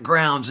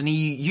backgrounds, and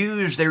He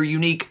used their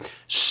unique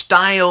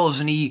styles,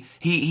 and He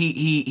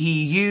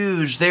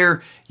used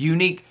their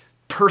unique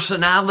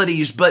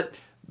personalities, but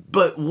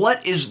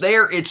what is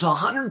there? It's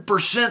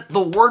 100%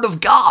 the Word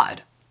of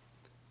God.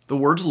 The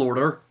words of the Lord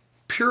are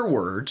pure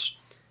words,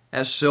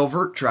 as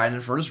silver tried in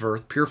a furnace of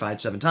earth, purified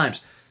 7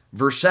 times.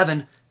 Verse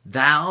 7,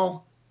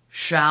 thou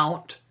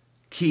shalt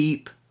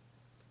keep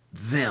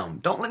them.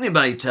 Don't let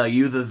anybody tell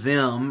you the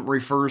them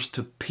refers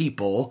to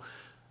people,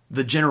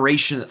 the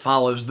generation that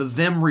follows. The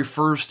them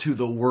refers to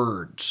the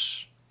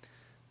words.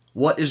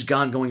 What is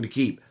God going to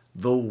keep?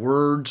 The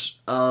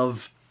words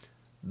of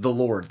the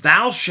Lord.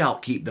 Thou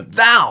shalt keep them.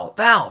 Thou,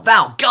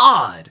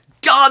 God.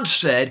 God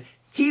said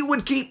He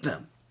would keep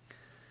them.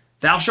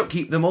 Thou shalt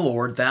keep them, O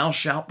Lord. Thou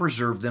shalt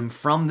preserve them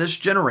from this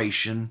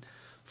generation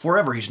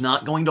forever. He's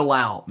not going to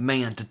allow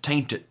man to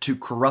taint it, to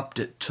corrupt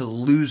it, to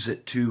lose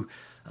it, to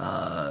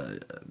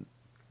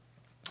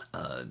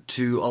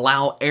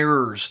allow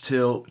errors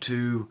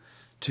to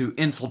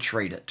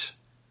infiltrate it.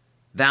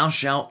 Thou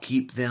shalt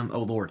keep them,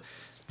 O Lord.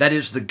 That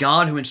is, the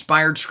God who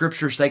inspired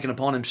Scripture has taken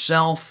upon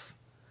Himself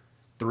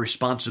the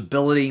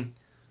responsibility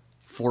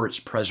for its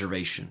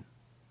preservation.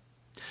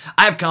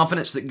 I have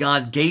confidence that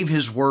God gave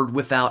His Word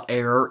without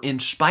error in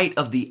spite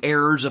of the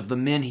errors of the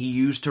men He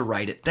used to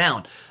write it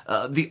down.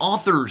 The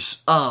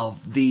authors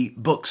of the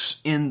books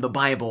in the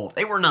Bible,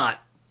 they were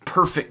not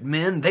perfect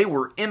men. They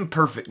were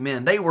imperfect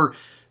men. They were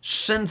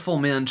sinful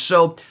men.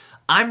 So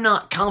I'm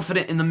not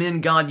confident in the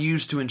men God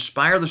used to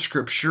inspire the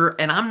Scripture,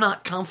 and I'm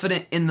not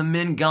confident in the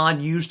men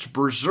God used to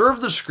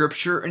preserve the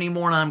Scripture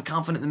anymore, and I'm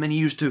confident in the men He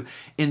used to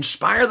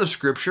inspire the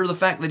Scripture. The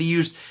fact that He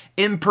used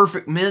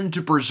imperfect men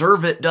to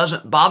preserve it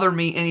doesn't bother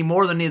me any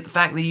more than the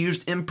fact that He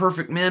used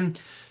imperfect men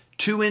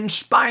to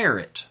inspire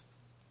it.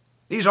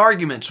 These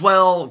arguments,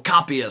 well,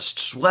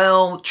 copyists,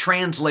 well,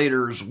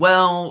 translators,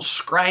 well,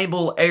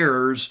 scribal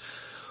errors,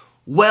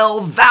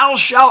 well, thou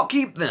shalt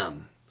keep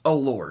them, O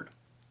Lord.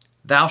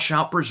 Thou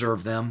shalt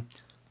preserve them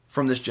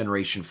from this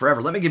generation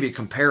forever. Let me give you a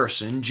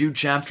comparison. Jude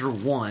chapter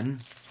 1,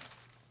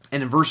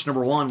 and in verse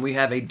number 1, we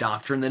have a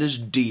doctrine that is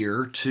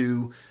dear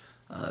to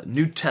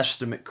New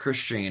Testament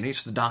Christianity.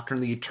 It's the doctrine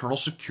of the eternal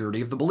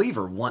security of the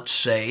believer. Once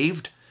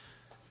saved,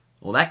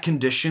 well, that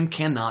condition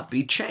cannot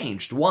be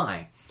changed.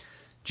 Why?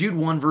 Jude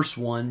 1, verse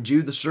 1,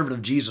 Jude, the servant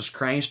of Jesus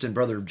Christ and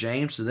brother of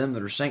James, to them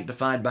that are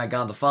sanctified by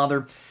God the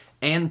Father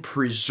and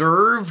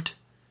preserved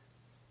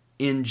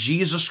in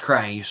Jesus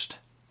Christ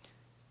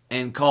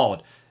and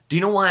called. Do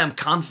you know why I'm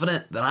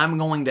confident that I'm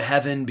going to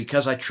heaven?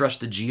 Because I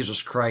trusted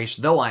Jesus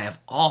Christ, though I have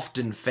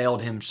often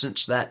failed Him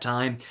since that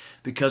time.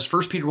 Because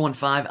 1 Peter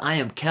 1:5, I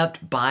am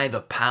kept by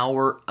the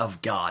power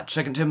of God.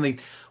 2 Timothy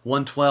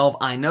 1:12,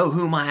 I know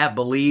whom I have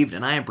believed,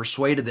 and I am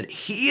persuaded that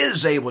He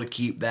is able to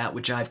keep that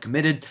which I have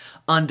committed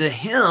unto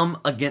Him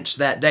against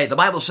that day. The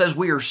Bible says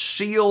we are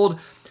sealed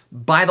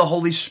by the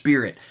Holy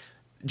Spirit.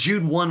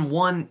 Jude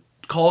 1:1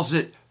 calls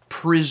it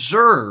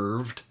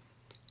preserved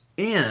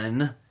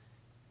in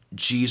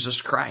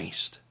Jesus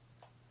Christ.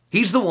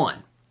 He's the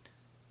one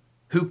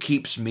who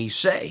keeps me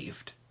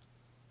saved.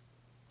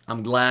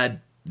 I'm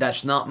glad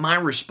that's not my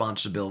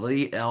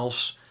responsibility,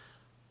 else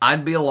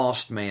I'd be a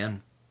lost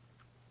man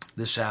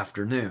this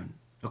afternoon.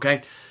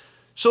 Okay?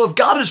 So if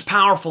God is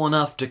powerful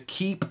enough to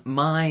keep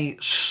my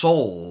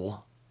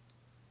soul,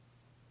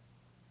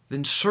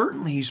 then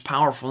certainly He's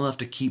powerful enough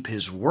to keep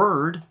His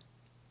Word.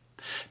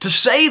 To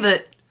say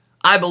that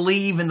I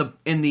believe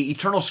in the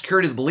eternal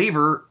security of the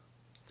believer,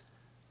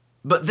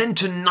 but then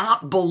to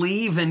not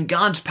believe in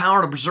God's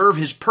power to preserve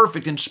His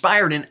perfect,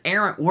 inspired,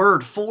 inerrant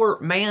Word for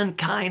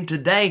mankind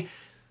today,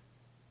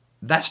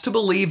 that's to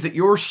believe that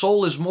your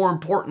soul is more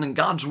important than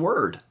God's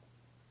Word.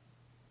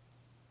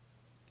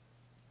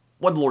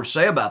 What did the Lord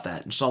say about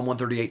that in Psalm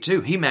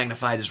 138:2? He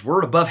magnified His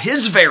Word above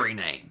His very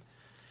name.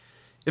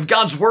 If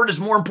God's word is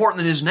more important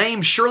than his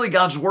name, surely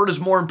God's word is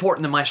more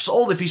important than my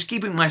soul. If he's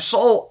keeping my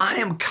soul, I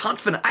am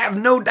confident, I have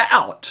no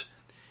doubt,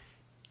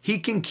 he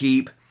can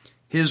keep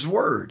his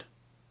word.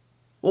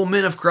 Well,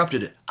 men have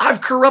corrupted it.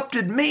 I've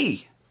corrupted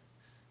me.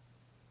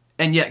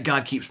 And yet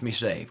God keeps me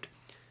saved.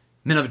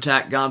 Men have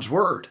attacked God's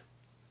word.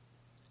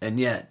 And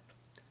yet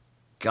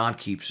God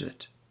keeps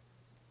it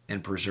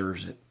and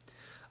preserves it.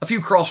 A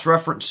few cross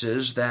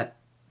references that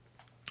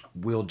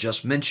we'll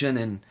just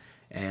mention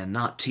and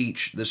not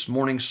teach this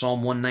morning.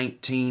 Psalm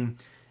 119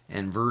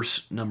 and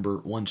verse number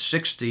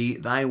 160.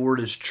 Thy word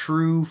is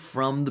true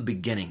from the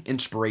beginning.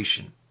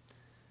 Inspiration.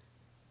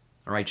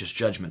 Righteous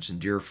judgments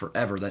endure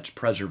forever. That's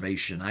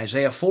preservation.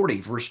 Isaiah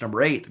 40 verse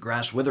number 8. The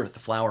grass withereth, the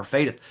flower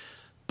fadeth,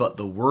 but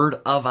the word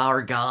of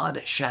our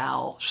God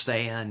shall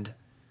stand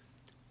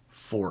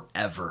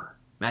forever.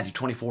 Matthew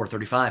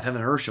 24:35. Heaven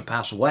and earth shall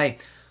pass away,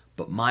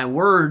 but my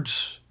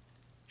words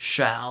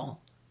shall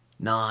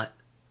not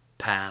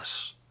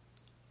pass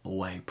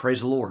away.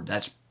 Praise the Lord.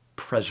 That's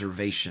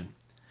preservation.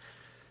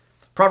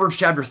 Proverbs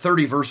chapter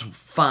 30 verse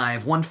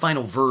 5. One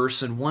final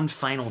verse and one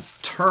final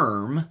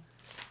term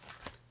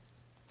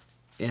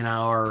in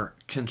our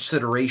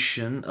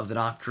consideration of the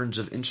doctrines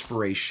of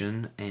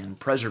inspiration and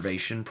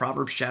preservation.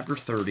 Proverbs chapter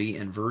 30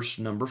 and verse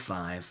number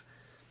 5.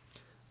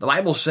 The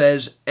Bible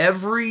says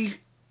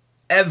every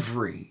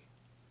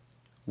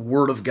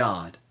word of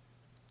God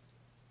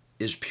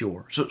is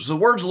pure. So the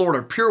words of the Lord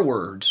are pure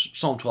words,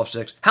 Psalm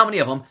 12:6. How many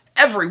of them?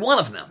 Every one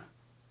of them.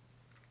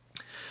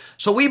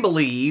 So we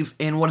believe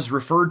in what is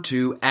referred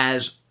to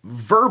as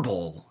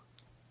verbal,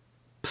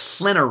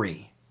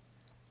 plenary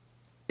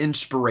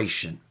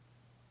inspiration.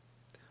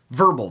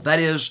 Verbal, that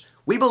is,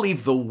 we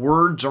believe the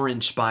words are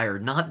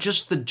inspired, not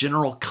just the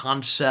general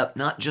concept,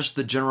 not just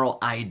the general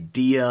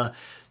idea,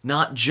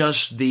 not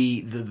just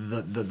the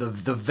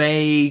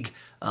vague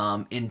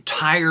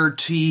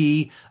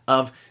entirety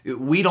of,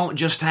 we don't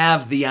just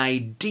have the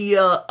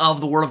idea of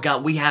the Word of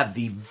God, we have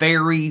the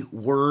very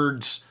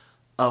words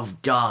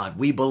of God.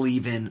 We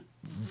believe in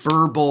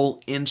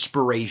verbal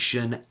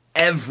inspiration.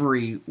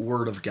 Every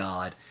word of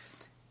God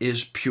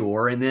is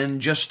pure. And then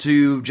just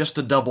to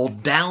double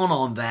down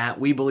on that,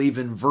 we believe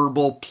in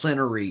verbal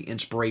plenary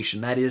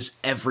inspiration. That is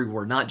every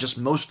word, not just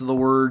most of the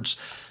words,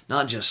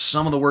 not just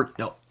some of the words.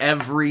 No,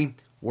 every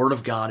word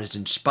of God is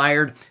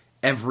inspired.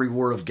 Every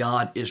word of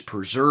God is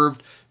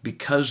preserved.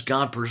 Because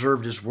God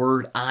preserved his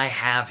word, I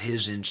have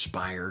his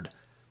inspired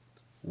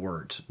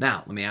words.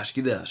 Now, let me ask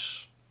you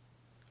this.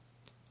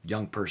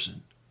 Young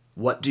person,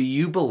 what do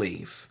you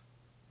believe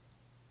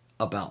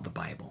about the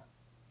Bible?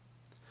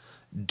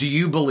 Do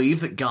you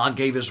believe that God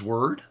gave his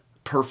word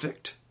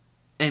perfect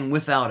and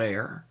without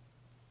error?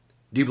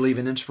 Do you believe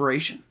in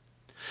inspiration?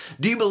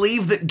 Do you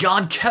believe that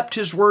God kept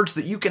his words,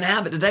 that you can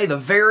have it today, the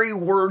very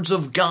words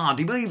of God?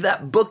 Do you believe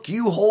that book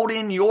you hold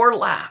in your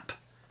lap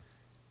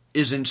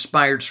is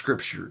inspired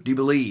scripture? Do you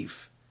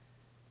believe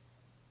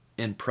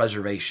in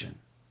preservation?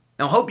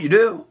 Now, I hope you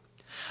do.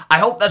 I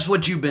hope that's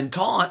what you've been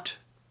taught,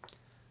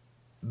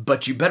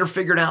 but you better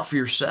figure it out for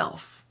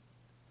yourself.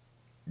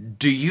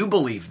 Do you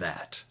believe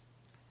that?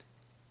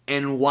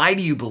 And why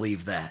do you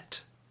believe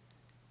that?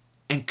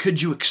 And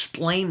could you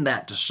explain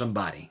that to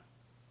somebody?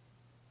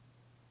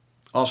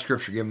 All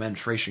scripture given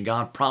administration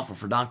God, profitable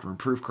for doctrine,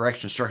 reproof,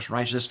 correction, instruction,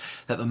 righteousness,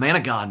 that the man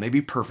of God may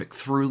be perfect,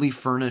 thoroughly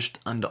furnished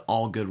unto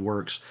all good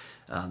works.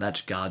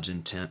 That's God's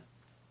intent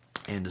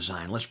and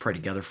design. Let's pray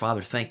together.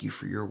 Father, thank you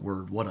for your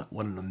word. What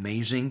an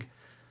amazing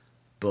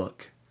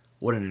book.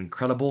 What an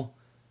incredible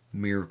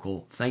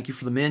miracle. Thank you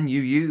for the men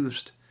you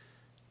used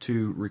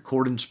to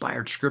record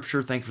inspired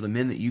scripture. Thank you for the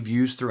men that you've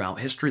used throughout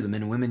history, the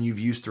men and women you've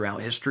used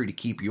throughout history to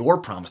keep your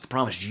promise, the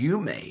promise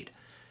you made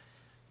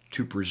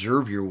to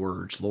preserve your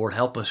words. Lord,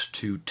 help us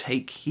to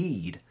take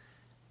heed,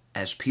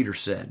 as Peter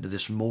said, to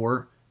this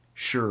more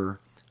sure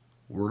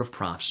word of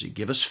prophecy.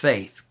 Give us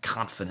faith,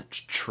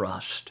 confidence,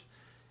 trust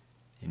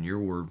in your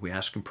word. We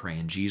ask and pray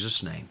in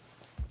Jesus' name.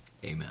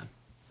 Amen.